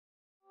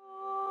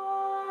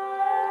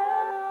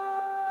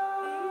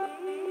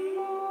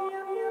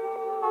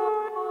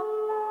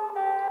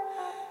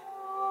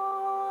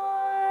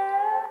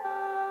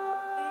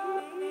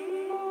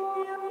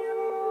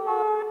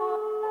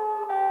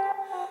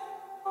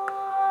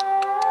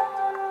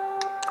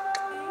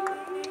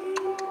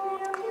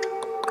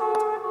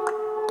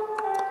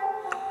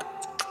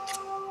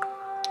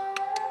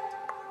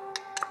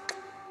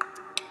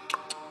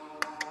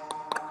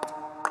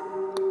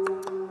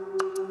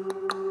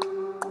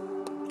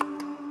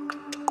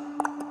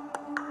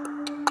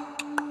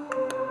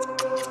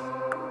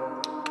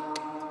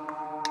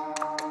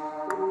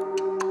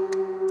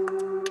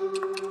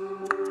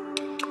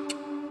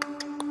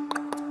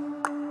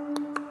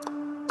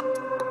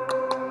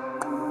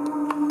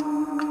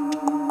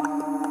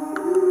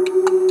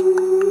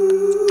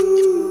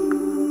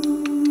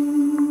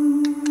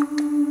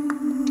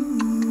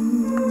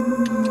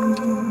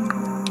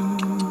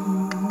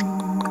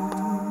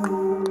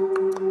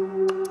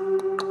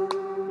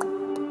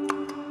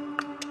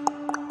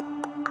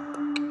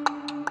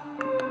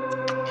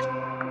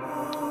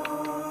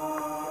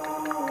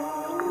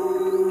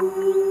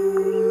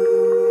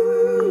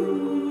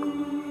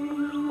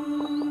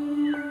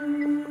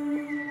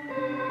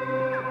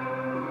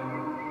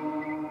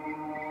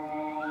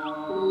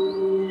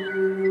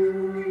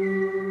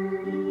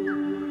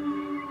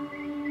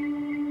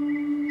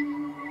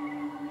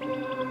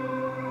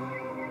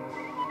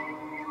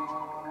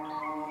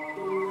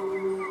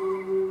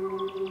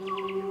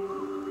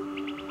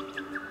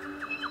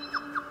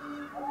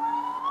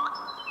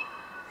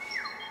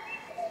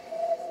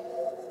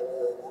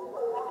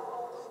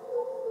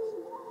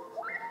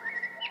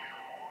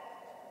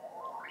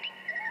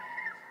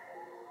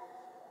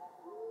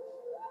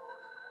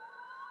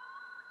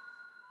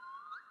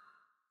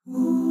I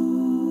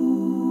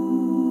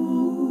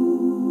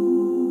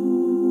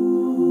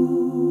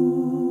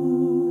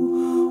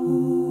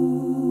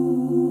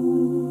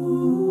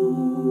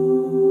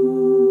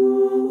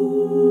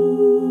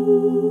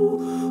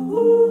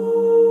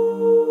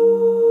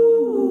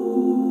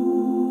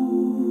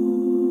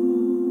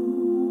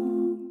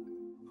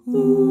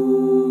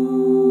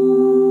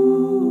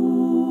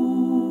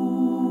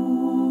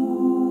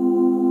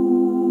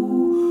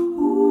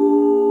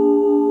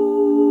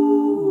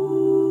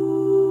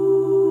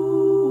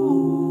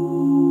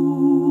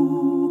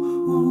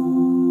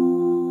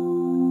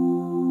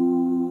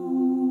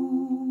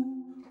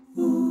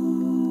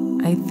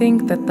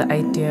think that the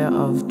idea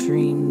of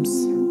dreams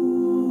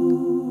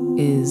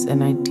is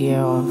an idea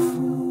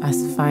of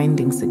us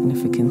finding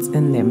significance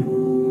in them.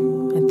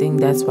 I think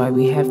that's why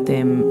we have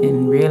them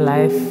in real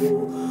life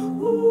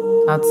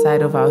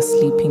outside of our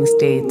sleeping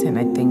state, and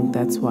I think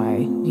that's why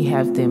we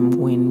have them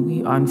when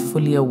we aren't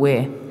fully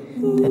aware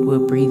that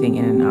we're breathing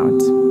in and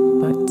out.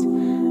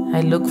 But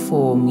I look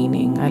for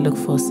meaning, I look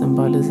for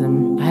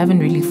symbolism. I haven't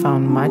really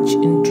found much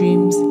in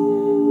dreams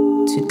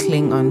to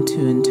cling on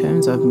to in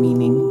terms of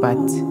meaning, but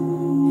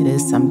it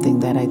is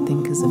something that I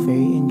think is a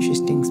very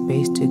interesting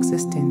space to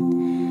exist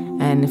in.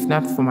 And if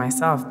not for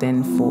myself,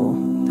 then for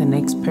the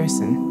next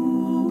person.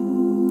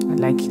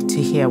 I'd like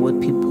to hear what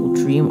people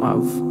dream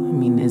of. I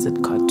mean, is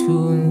it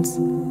cartoons?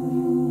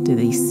 Do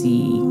they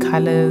see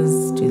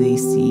colors? Do they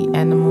see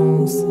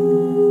animals?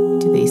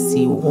 Do they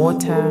see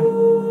water?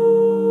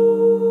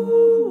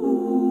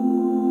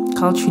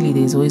 Culturally,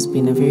 there's always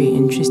been a very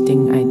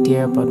interesting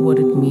idea about what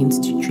it means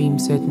to dream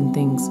certain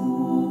things.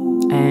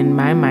 And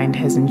my mind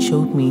hasn't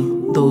showed me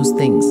those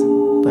things,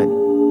 but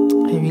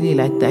I really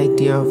like the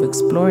idea of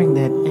exploring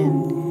that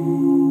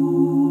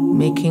and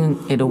making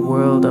it a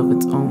world of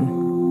its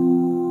own.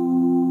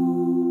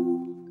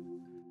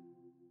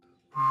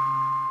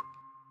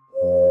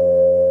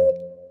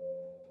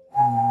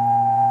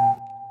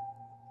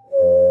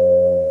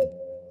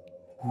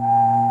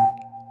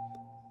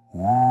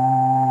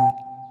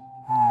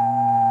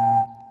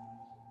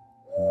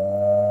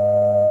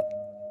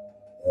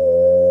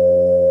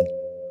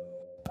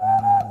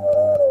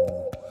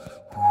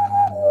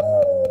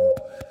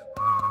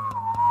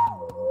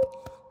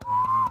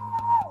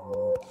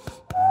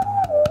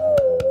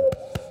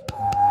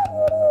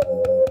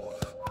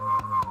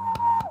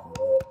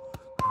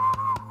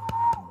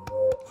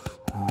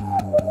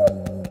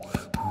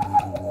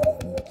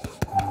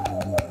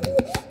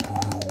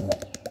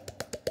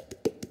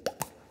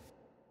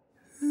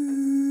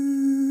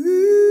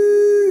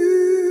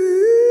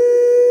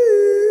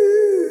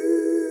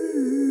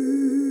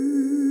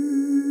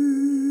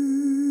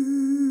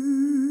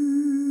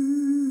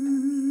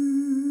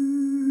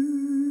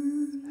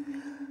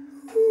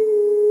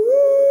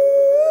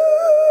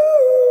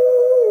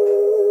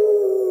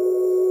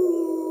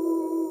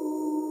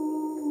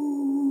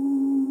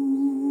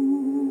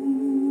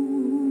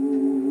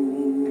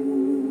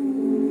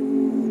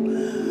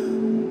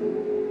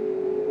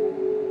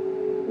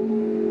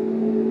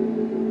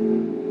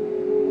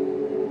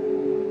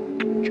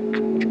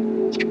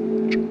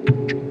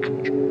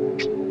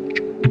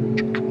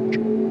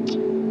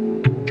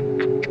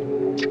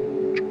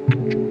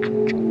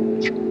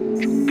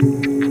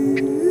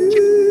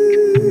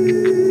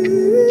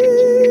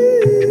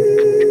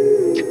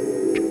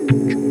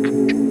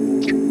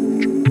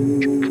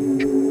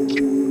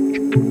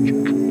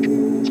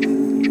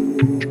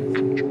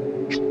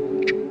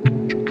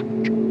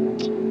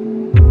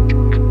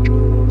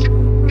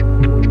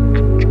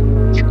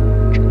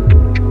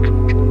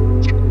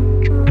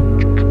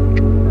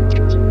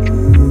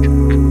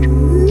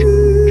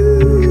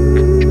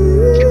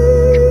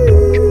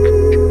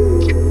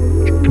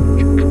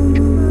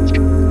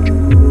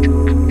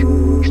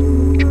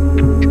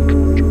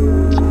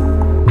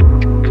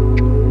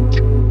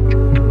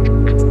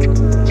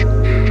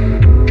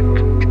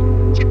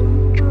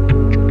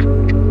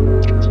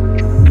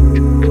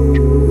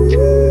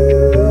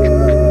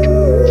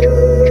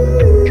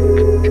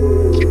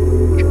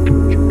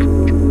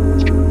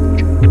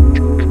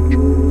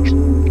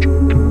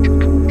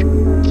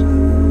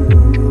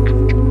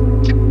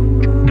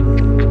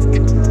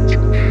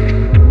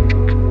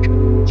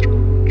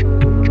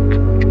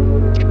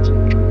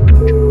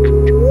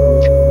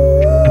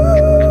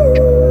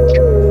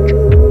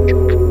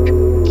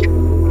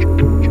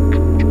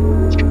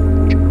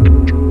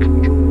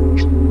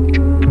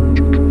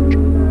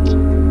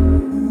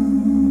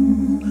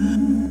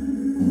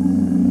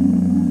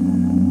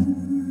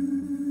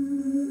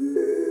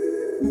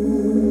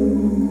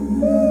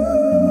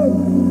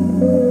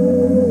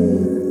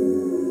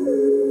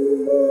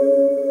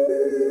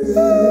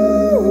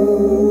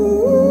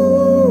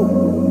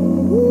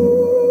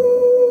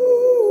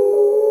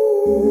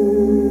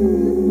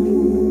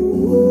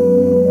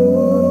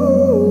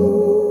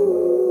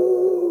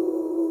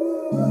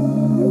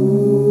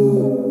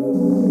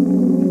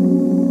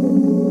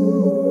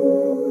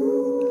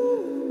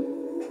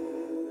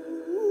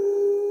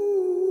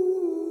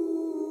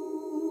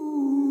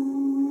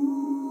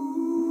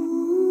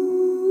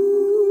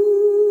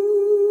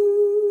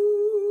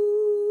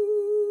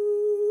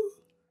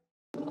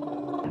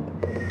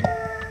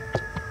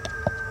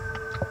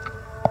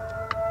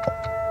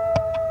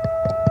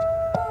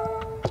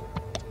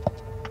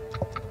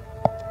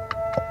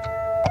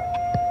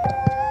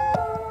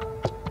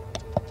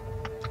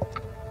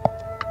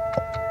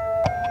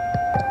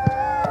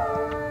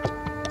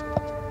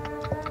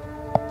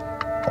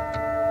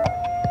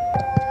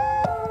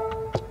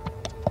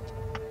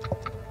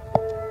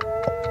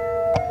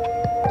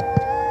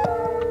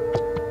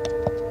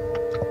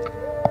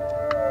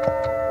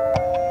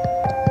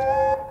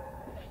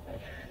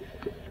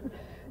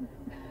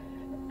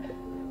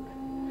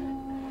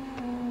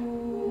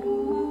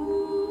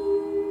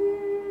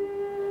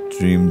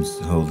 dreams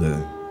hold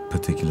a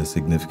particular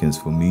significance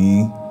for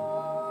me.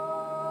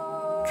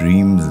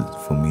 Dreams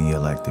for me are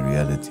like the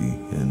reality,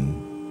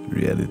 and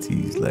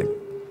reality is like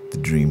the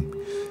dream.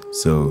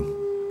 So,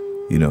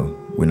 you know,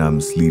 when I'm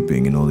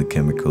sleeping and all the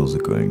chemicals are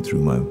going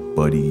through my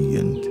body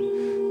and,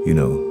 you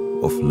know,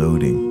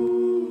 offloading,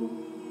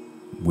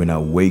 when I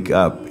wake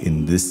up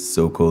in this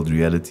so-called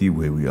reality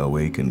where we are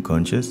awake and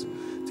conscious,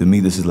 to me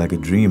this is like a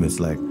dream. It's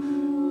like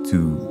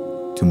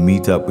to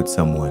meet up with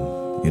someone,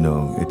 you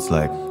know. It's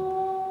like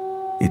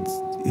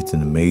it's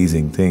an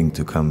amazing thing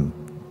to come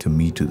to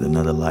meet with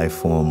another life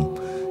form,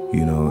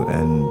 you know,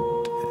 and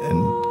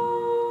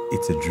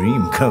it's a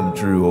dream come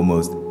true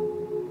almost.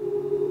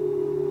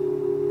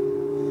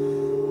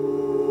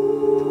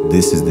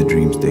 This is the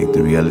dream state.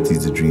 The reality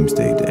is the dream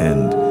state,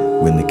 and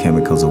when the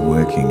chemicals are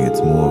working, it's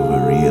more of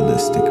a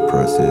realistic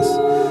process.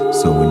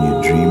 So when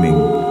you're dreaming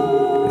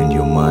in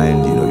your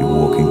mind, you know,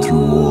 you're walking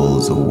through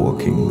walls or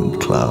walking on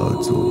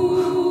clouds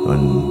or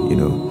on, you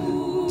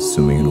know,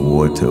 swimming in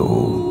water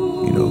or,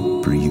 you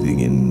know, breathing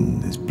in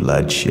this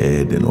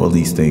bloodshed and all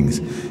these things,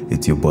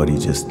 it's your body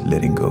just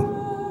letting go.